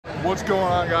What's going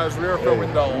on, guys? We are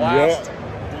filming the last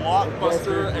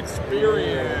Blockbuster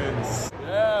experience.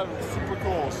 Yeah, super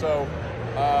cool. So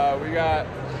we got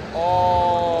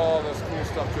all this cool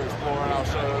stuff to explore, and I'll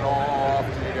show it all off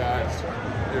to you guys.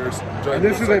 And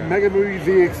this is a Mega Movie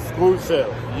Z exclusive.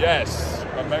 Yes,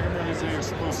 a Mega Movie Z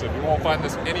exclusive. You won't find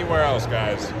this anywhere else,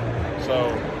 guys.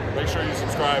 So make sure you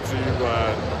subscribe so you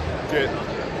get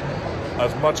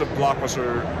as much of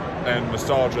Blockbuster and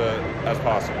nostalgia as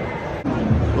possible.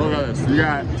 Look at this. You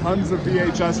got tons of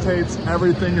VHS tapes.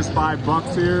 Everything is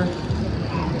 $5 here.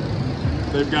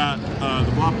 They've got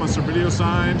the Blockbuster video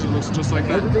signs. It looks just like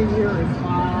that. Everything here is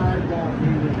 $5.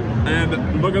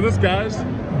 And look at this, guys.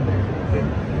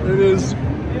 It is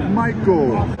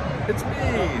Michael. It's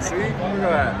me. See? Look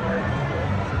at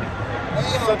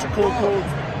that. Such a cool code.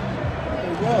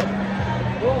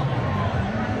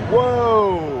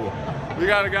 Whoa. We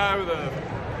got a guy with a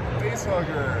face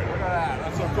hugger. Look at that.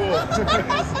 That's so cool.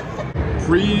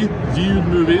 Pre-viewed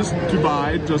movies to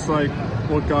buy, just like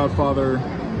what Godfather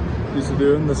used to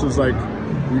do. And this is like,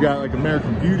 you got like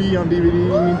American Beauty on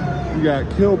DVD. You got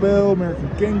Kill Bill, American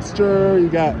Gangster. You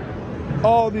got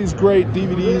all these great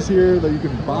DVDs here that you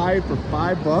can buy for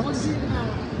 $5,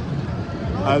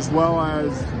 as well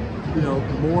as, you know,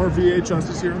 more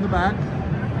VHSs here in the back.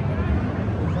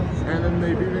 And then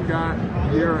they've even got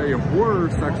here a horror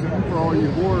section for all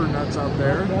you horror nuts out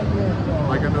there.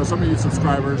 Like I know some of you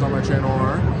subscribers on my channel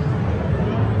are.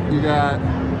 You got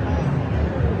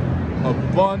a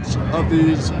bunch of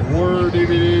these horror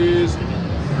DVDs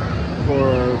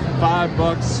for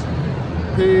 $5 a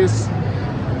piece,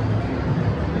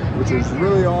 which is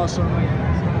really awesome.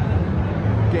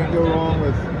 Can't go wrong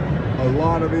with a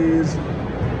lot of these.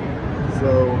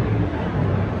 So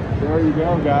there you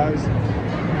go, guys.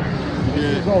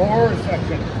 This is the horror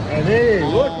section. And hey,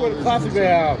 look what a classic they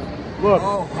have. Look.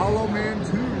 Oh, Hollow Man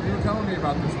 2. You were telling me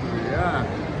about this movie, yeah.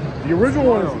 The original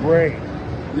one is great.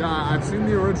 Yeah, I've seen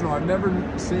the original. I've never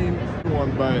seen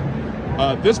one, but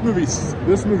this movie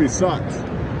sucked.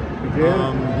 You did?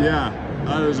 Yeah.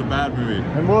 That is a bad movie.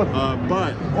 And look,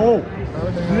 but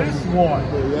this one.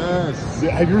 Yes.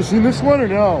 Have you ever seen this one or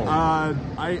no? I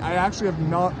actually have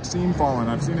not seen Fallen.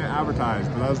 I've seen it advertised,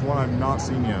 but that is one I've not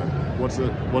seen yet. What's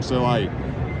it like?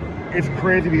 It's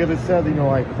crazy because it says, you know,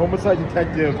 like homicide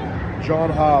detective John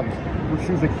Hobbs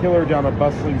pursues a killer down a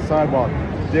bustling sidewalk.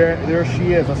 There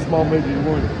she is, a small midget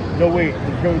woman. No wait,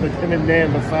 the killer's a timid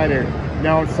man beside her.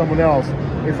 Now it's someone else.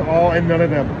 It's all and none of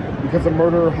them, because the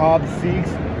murderer Hobbs seeks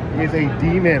is a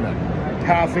demon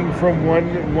passing from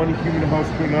one human host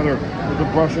to another with a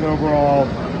brush and overall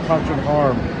touch of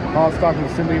harm. Hobbs stalking a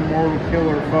simply mortal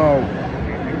killer foe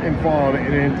and Fallen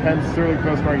in an intense serial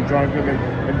killer starring John Goodman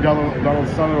and Donald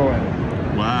Sutherland.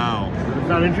 Wow. Is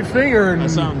that interesting? Or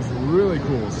that sounds really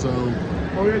cool. So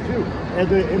oh yeah, too. And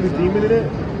the demon in it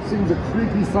sings a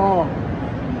creepy song.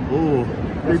 Ooh.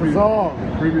 Creepy song.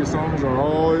 Creepy songs are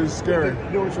always scary.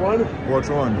 You know which one? Which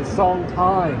one? The song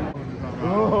Time.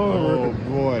 Oh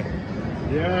boy.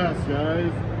 Yes,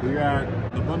 guys. We got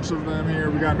a bunch of them here.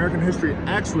 We got American History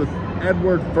X with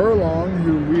Edward Furlong,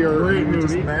 who we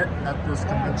just met at this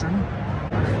convention.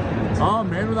 Oh,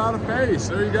 Man Without a Face.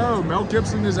 There you go. Mel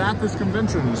Gibson is at this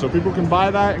convention, so people can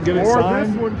buy that and get it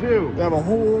signed. Or this one too. They have a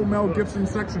whole Mel Gibson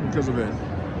section because of it.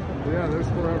 Yeah, there's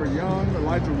Forever Young.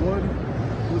 Elijah Wood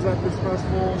was at this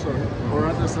festival, or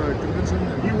at this convention.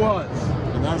 He was,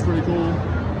 and that's pretty cool.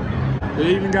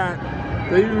 They even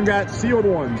got sealed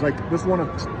ones, like this one of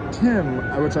Tim,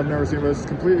 which I've never seen, but it's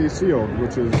completely sealed,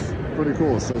 which is pretty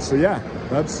cool. So yeah,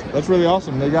 that's really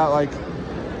awesome. They got like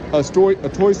a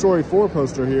Toy Story 4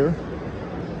 poster here.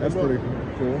 That's pretty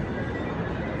cool.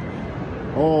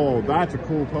 Oh, that's a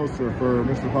cool poster for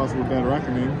Mr. Possible Dead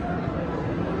Reckoning.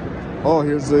 Oh,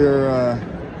 here's their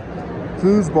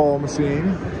foosball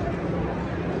machine.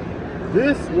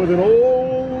 This was an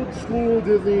old school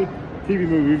Disney TV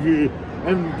movie.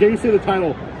 And can you say the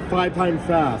title 5 times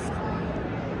fast?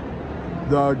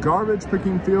 The garbage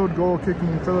picking, field goal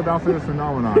kicking Philadelphia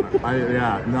phenomenon.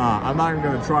 I'm not even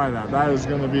gonna try that. That is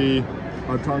gonna be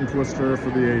a tongue twister for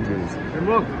the ages. And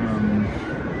look.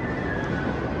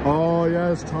 Oh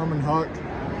yes, Tom and Huck.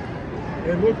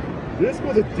 And look, this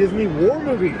was a Disney war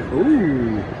movie.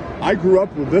 Ooh, I grew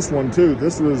up with this one too.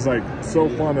 This was like so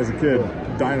fun as a kid.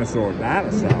 Dinosaur, that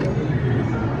is sound.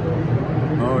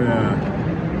 Oh yeah.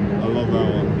 I love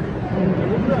that one.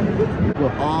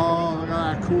 Oh, look at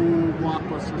that cool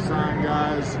Blockbuster sign,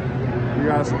 guys. We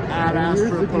got some Ad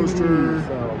Astra poster,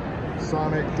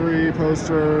 Sonic 3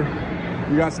 poster.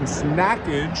 We got some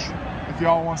snackage. If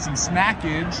y'all want some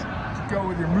snackage to go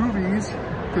with your movies,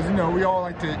 because you know we all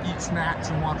like to eat snacks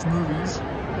and watch movies.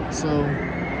 So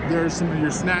there's some of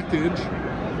your snackage.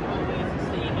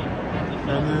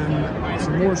 And then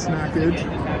some more snackage.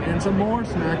 And some more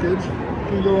snackage. You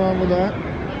can go on with that.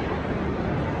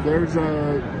 There's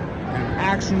an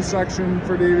action section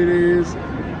for DVDs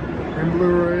and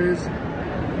Blu-rays.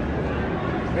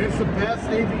 It's the best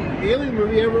alien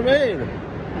movie ever made.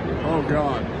 Oh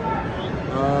God.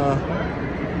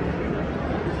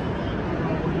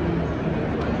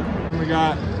 We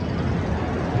got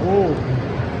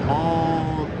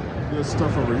all this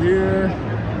stuff over here.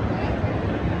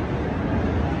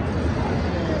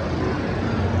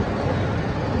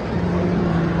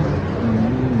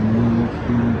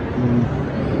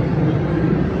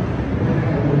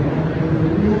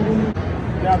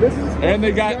 Yeah, this is. And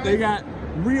they got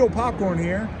real popcorn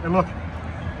here. And look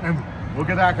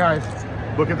at that, guys.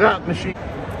 Look at that machine.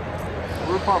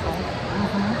 Real popcorn.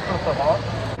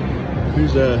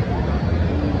 Here's a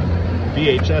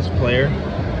VHS player,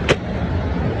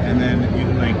 and then you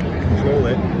can like control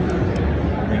it. I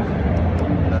think.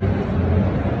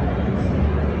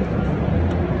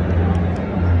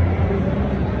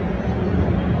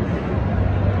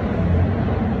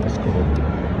 That's cool.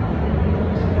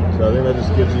 So I think that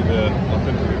just gives you the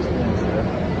authentic experience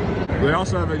there. They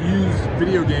also have a used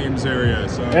video games area.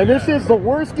 So. And this is the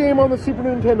worst game on the Super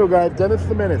Nintendo, guys. Dennis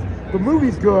the Menace. The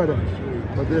movie's good,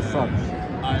 but this sucks.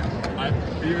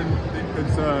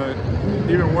 It's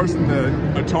even worse than the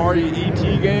Atari ET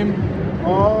game.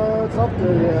 Oh, it's up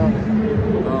there, yeah.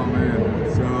 Oh man.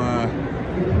 So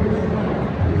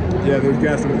yeah, there's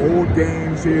got some old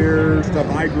games here, stuff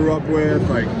I grew up with.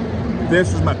 Like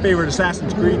this is my favorite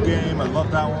Assassin's Creed game. I love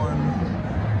that one.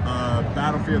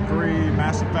 Battlefield 3,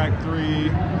 Mass Effect 3.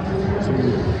 Some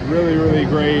really, really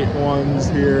great ones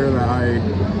here that I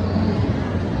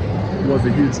was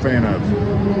a huge fan of.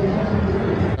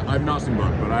 I've not seen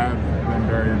Buck, but I have been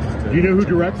very interested. Do you know who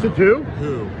directs it too?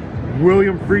 Who?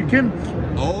 William Friedkin.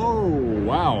 Oh,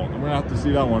 wow. I'm gonna have to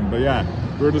see that one. But yeah,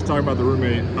 we were just talking about The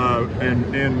Roommate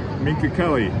and Minka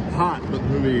Kelly. Hot, but the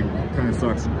movie kind of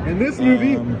sucks. And this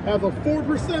movie has a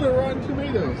 4% on Rotten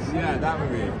Tomatoes. Yeah, that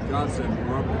movie, Godson,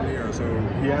 we're up in the air. So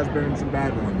he has been in some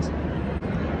bad ones.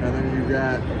 And then you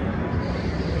got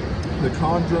The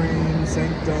Conjuring,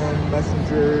 Sanctum,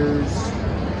 Messengers.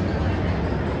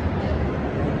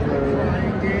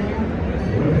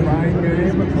 Crying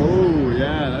Game. Oh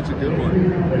yeah, that's a good one.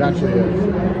 It actually is.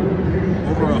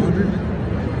 Over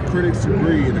 100 critics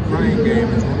agree The Crying Game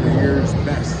is one of the year's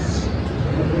best.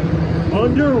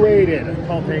 Underrated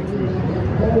Tom Hanks movie.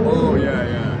 Oh yeah.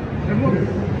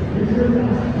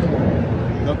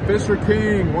 The Fisher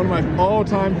King, one of my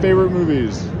all-time favorite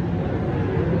movies.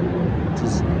 Which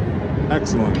is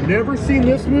excellent. Never seen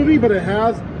this movie, but it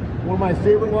has one of my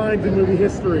favorite lines in movie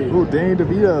history. Oh, Danny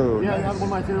DeVito. Yeah, it has one of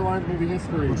my favorite lines in movie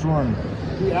history. Which one?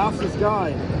 He asks this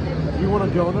guy, "Do you want a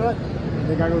donut?" And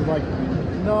the guy goes like,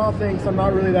 "No, thanks. I'm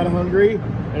not really that hungry."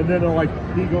 And then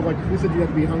he goes like, "Who said you have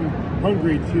to be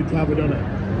hungry to have a donut?"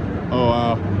 Oh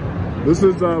wow. This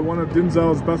is one of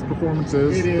Denzel's best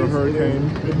performances. It is. The Hurricane.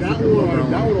 And that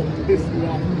will piss you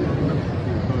off.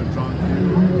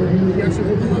 He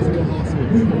actually has to go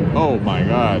hostage. Oh my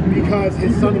God. Because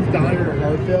his son is dying of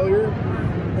heart failure,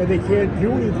 and they can't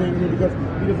do anything because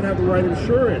he doesn't have the right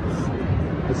insurance.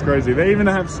 It's crazy. They even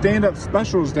have stand-up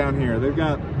specials down here. They've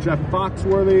got Jeff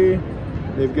Foxworthy.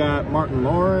 They've got Martin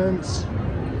Lawrence.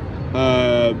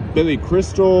 Billy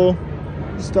Crystal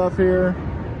stuff here.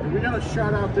 We gotta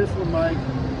shout out this one, Mike.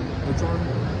 Which one?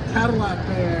 Cadillac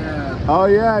Man. Oh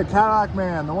yeah, Cadillac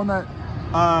Man. The one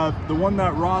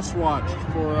that Ross watched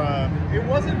for. It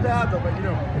wasn't bad though, but you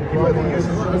know, he wasn't used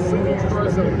to a single car,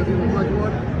 so it didn't look like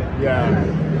one. Yeah.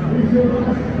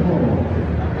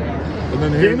 And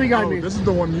then here, Family Guy made- this is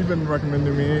the one you've been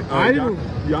recommending me. I didn't.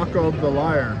 Jakob the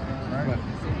Liar. Right?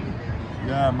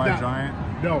 Yeah, My Giant.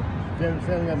 No,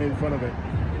 Family Guy made fun of it.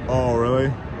 Oh really?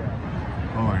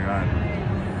 Yeah. Oh my God.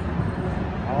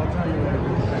 I'll tell you later.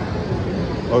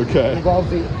 Okay. It involves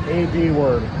the A-B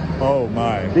word. Oh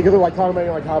my. Because they're like talking about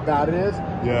like how bad it is.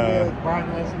 Yeah. Like,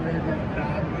 Brian Wilson made it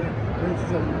bad.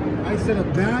 I said a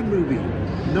bad movie,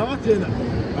 not in a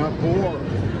bore.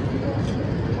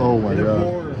 Oh my In a God.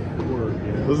 bore.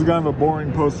 This is kind of a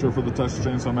boring poster for the Texas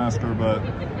Chainsaw Massacre, but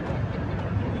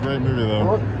great movie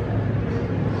though.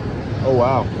 Oh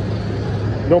wow.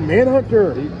 No,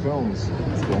 Manhunter. 8 films.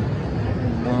 That's cool.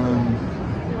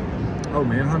 Oh,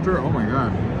 Manhunter? Oh my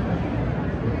God.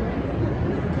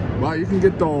 Wow, you can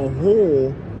get the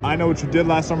whole I Know What You Did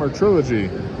Last Summer trilogy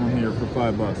on here for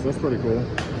 $5. That's pretty cool.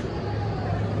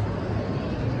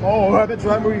 Oh, I bet you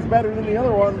that movie's better than the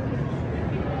other one.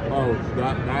 Oh,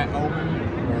 that Omen?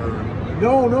 Or...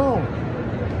 No.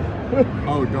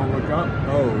 Oh, Don't Look Up?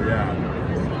 Oh, yeah.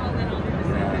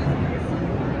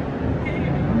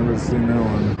 I've never seen that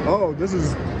one. Oh, this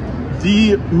is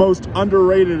the most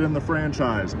underrated in the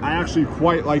franchise. I actually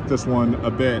quite like this one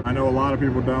a bit. I know a lot of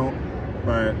people don't,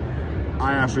 but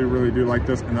I actually really do like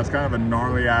this, and that's kind of a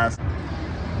gnarly ass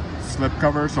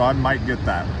slipcover, so I might get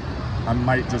that. I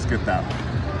might just get that.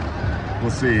 We'll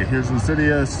see. Here's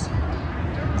Insidious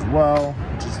as well.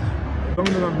 Just some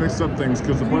of them have mixed up things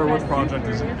because the Blair Witch Project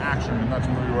is action, and that's a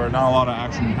movie where not a lot of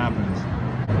action happens.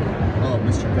 Oh,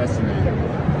 Mr. Destiny.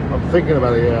 I'm thinking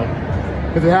about it, yeah.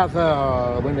 Because it has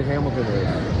Linda Hamilton in it.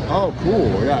 Oh,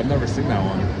 cool. Yeah, I've never seen that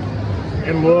one.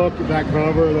 And look at that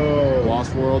cover, though.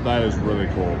 Lost World, that is really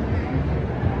cool.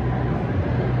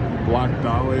 Black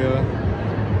Dahlia.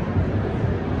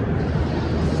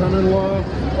 Son-in-law.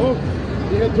 Oh,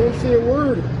 yeah, Don't Say a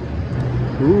Word.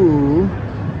 Ooh.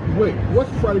 Wait,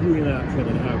 what's Friday doing in action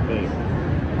and half baked?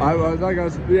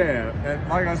 Yeah, and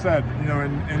like I said, you know,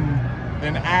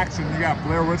 in action, you got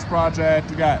Blair Witch Project,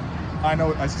 you got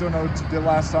I Still Know What You Did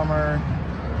Last Summer.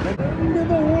 Into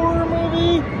the horror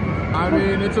movie? I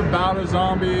mean, it's about a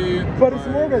zombie, but it's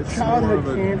more of a childhood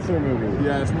more of cancer movie.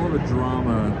 Yeah, it's more of a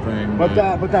drama thing. But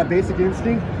that Basic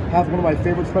Instinct has one of my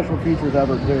favorite special features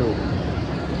ever too.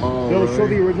 Oh, they'll really? show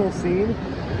the original scene,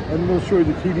 and then they'll show you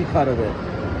the TV cut of it.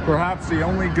 Perhaps the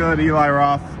only good Eli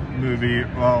Roth movie.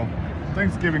 Well,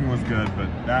 Thanksgiving was good, but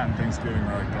that and Thanksgiving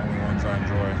are like the only ones I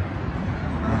enjoy.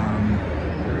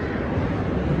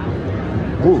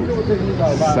 Ooh,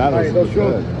 Shadows is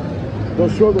good. They'll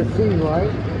show the scene,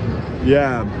 right?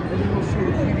 Yeah. And then they'll show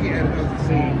the TV edit of the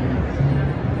scene.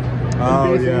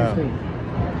 Oh, Basic yeah. Instinct.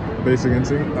 Basic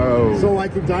Instinct? Oh. So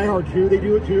like in Die Hard 2, they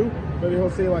do it too. But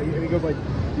he'll say like, and he goes like,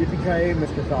 "Yippee-ki-yay,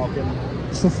 Mr. Falcon."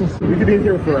 We could be in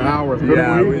here for hours.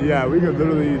 Yeah, we could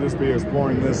literally just be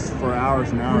exploring this for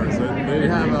hours and hours. They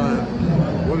have a,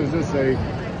 what is this? A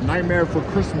Nightmare for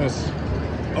Christmas.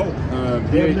 Oh,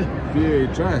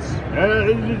 VHS.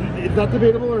 Is that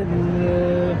debatable or?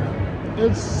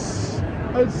 It's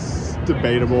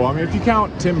debatable. I mean, if you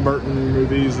count Tim Burton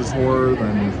movies as horror,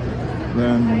 then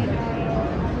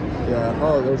yeah.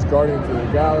 Oh, there's Guardians of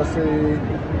the Galaxy,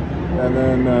 and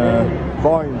then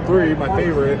Volume 3, my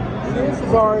favorite.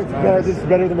 Sorry, it's better. This is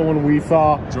better than the one we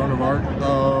saw. Joan of Arc?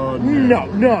 Oh, no.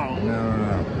 No.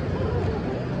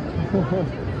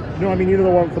 No, I mean, you know the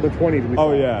one for the 20s.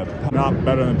 Oh, yeah. Not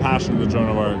better than Passion of the Joan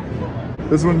of Arc.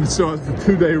 This one still has the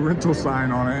 2-day rental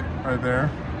sign on it right there,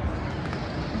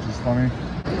 which is funny.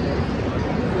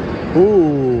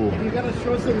 Ooh. You gotta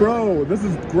show some. Bro, this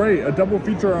is great. A double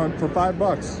feature for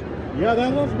 $5. Yeah,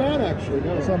 that looks bad actually.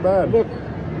 No, it's not bad. Look.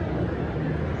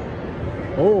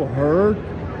 Oh, Her.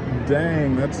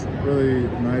 Dang, that's really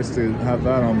nice to have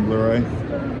that on Blu-ray.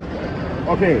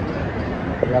 Okay,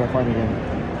 I gotta find it again.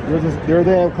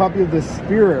 They have a copy of The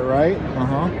Spirit, right?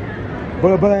 Uh-huh.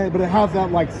 But it has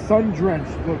that like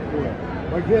sun-drenched look to it,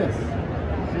 like this.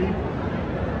 See?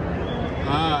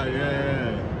 Ah,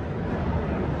 yeah.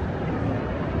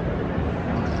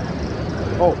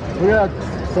 Oh, look at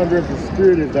that sun-drenched The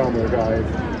Spirit is down there, guys.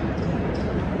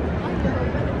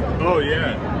 Oh,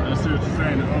 yeah. I see what you're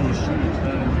saying. Oh, shoot.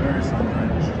 That is very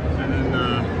sun-drenched. And then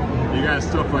you got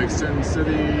stuff like Sin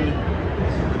City, A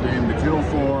Dame to Kill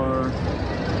For,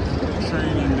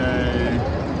 Training Day,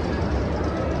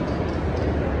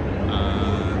 a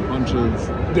bunch of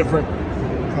different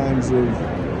kinds of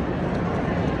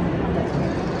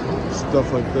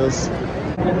stuff like this.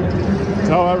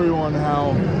 Tell everyone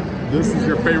how this is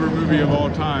your favorite movie of all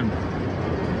time.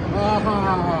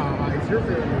 It's your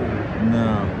favorite movie.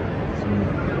 No.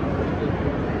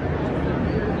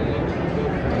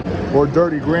 Or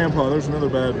Dirty Grandpa. There's another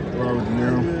bad Robert De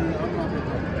Niro.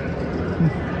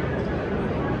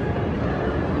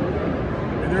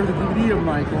 And there's a DVD of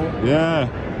Michael. Yeah.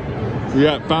 We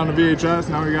found a VHS.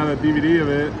 Now we got a DVD of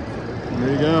it.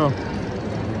 There you go.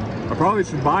 I probably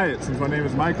should buy it since my name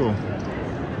is Michael.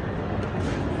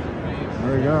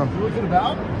 There you go. What's it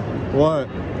about? What?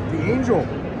 The Angel.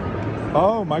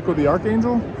 Oh, Michael the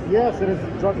Archangel? Yes, and it's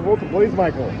John Travolta plays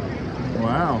Michael.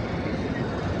 Wow.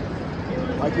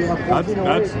 Like you have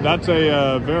 1408. That's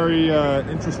a very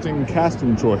interesting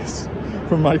casting choice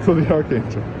for Michael the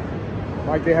Archangel.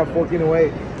 Like they have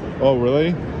 1408. Oh,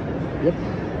 really? Yep.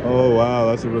 Oh, wow,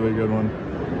 that's a really good one.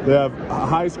 They have a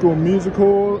High School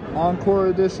Musical Encore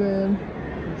Edition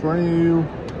for any of you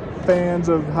fans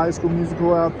of High School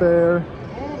Musical out there.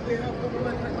 Oh, they have something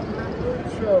like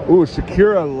that show. Ooh,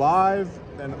 Shakira live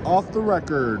and off the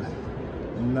record.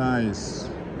 Nice.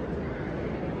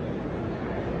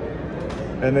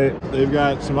 And they've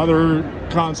got some other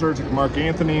concerts, like Mark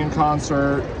Anthony in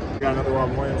concert. Got another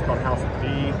Robin Williams called House of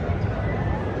D.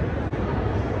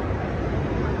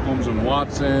 Holmes and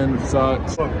Watson,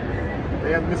 such. Look,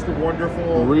 they have Mr.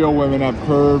 Wonderful. Real women have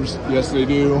curves. Yes, they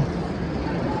do.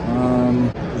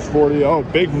 It's 40. Oh,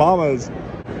 Big Mama's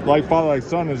Like Father Like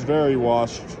Son is very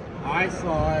washed. I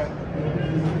saw it.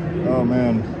 Oh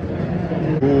man,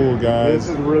 cool guys.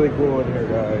 This is really cool in here,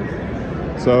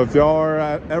 guys. So if y'all are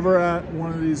ever at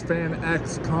one of these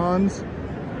FanX cons,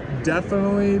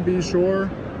 definitely be sure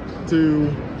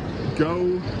to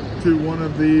go to one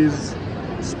of these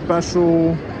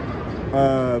special,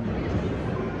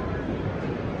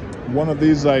 one of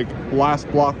these like last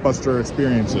Blockbuster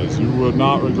experiences. You would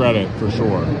not regret it for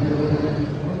sure.